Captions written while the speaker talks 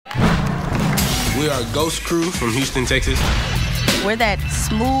We are a Ghost crew from Houston, Texas. We're that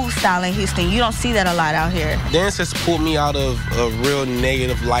smooth style in Houston. You don't see that a lot out here. Dance has pulled me out of a real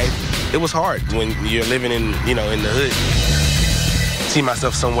negative life. It was hard when you're living in, in the hood. See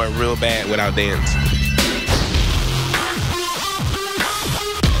myself somewhere real bad without dance.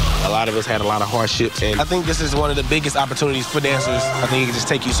 A lot of us had a lot of hardships, and I think this is one of the biggest opportunities for dancers. I think it can just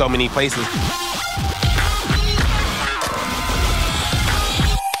take you so many places.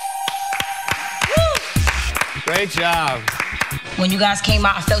 Great job. When you guys came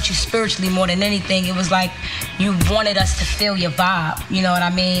out, I felt you spiritually more than anything. It was like you wanted us to feel your vibe, you know what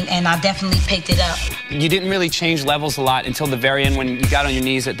I mean? And I definitely picked it up. You didn't really change levels a lot until the very end when you got on your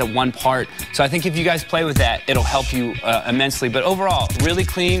knees at the one part. So I think if you guys play with that, it'll help you immensely. But overall, really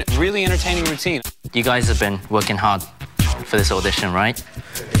clean, really entertaining routine. You guys have been working hard for this audition, right?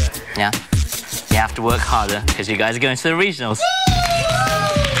 Yeah? You have to work harder because you guys are going to the regionals.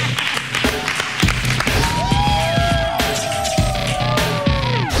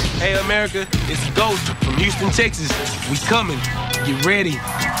 Hey, America, it's Ghost from Houston, Texas. We coming. Get ready.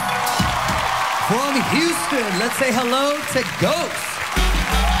 From Houston, let's say hello to Ghost.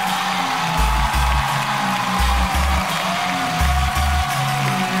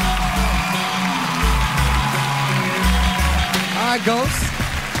 All right,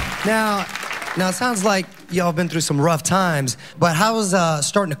 Ghost. Now it sounds like y'all been through some rough times, but how has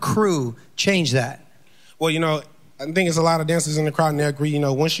starting a crew change that? Well, I think it's a lot of dancers in the crowd and they agree,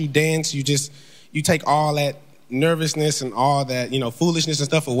 once you dance, you take all that nervousness and all that, foolishness and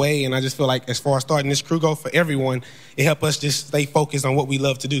stuff away. And I just feel like as far as starting this crew go for everyone, it helped us just stay focused on what we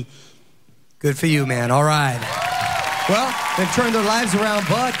love to do. Good for you, man. All right. Well, they've turned their lives around,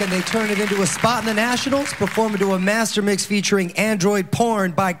 Buck, and they turned it into a spot in the Nationals, performing to a master mix featuring Android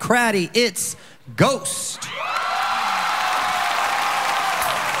Porn by Craddy. It's Ghost.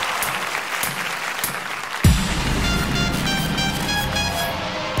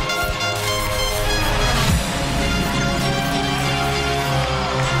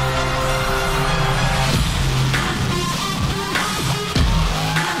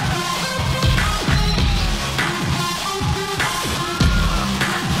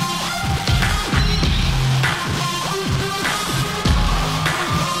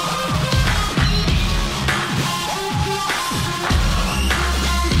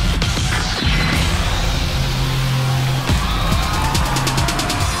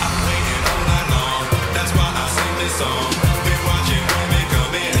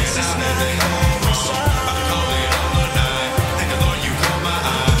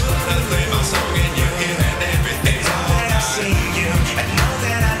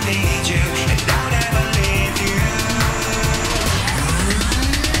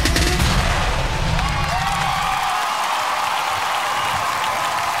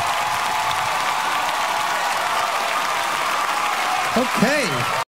 Okay.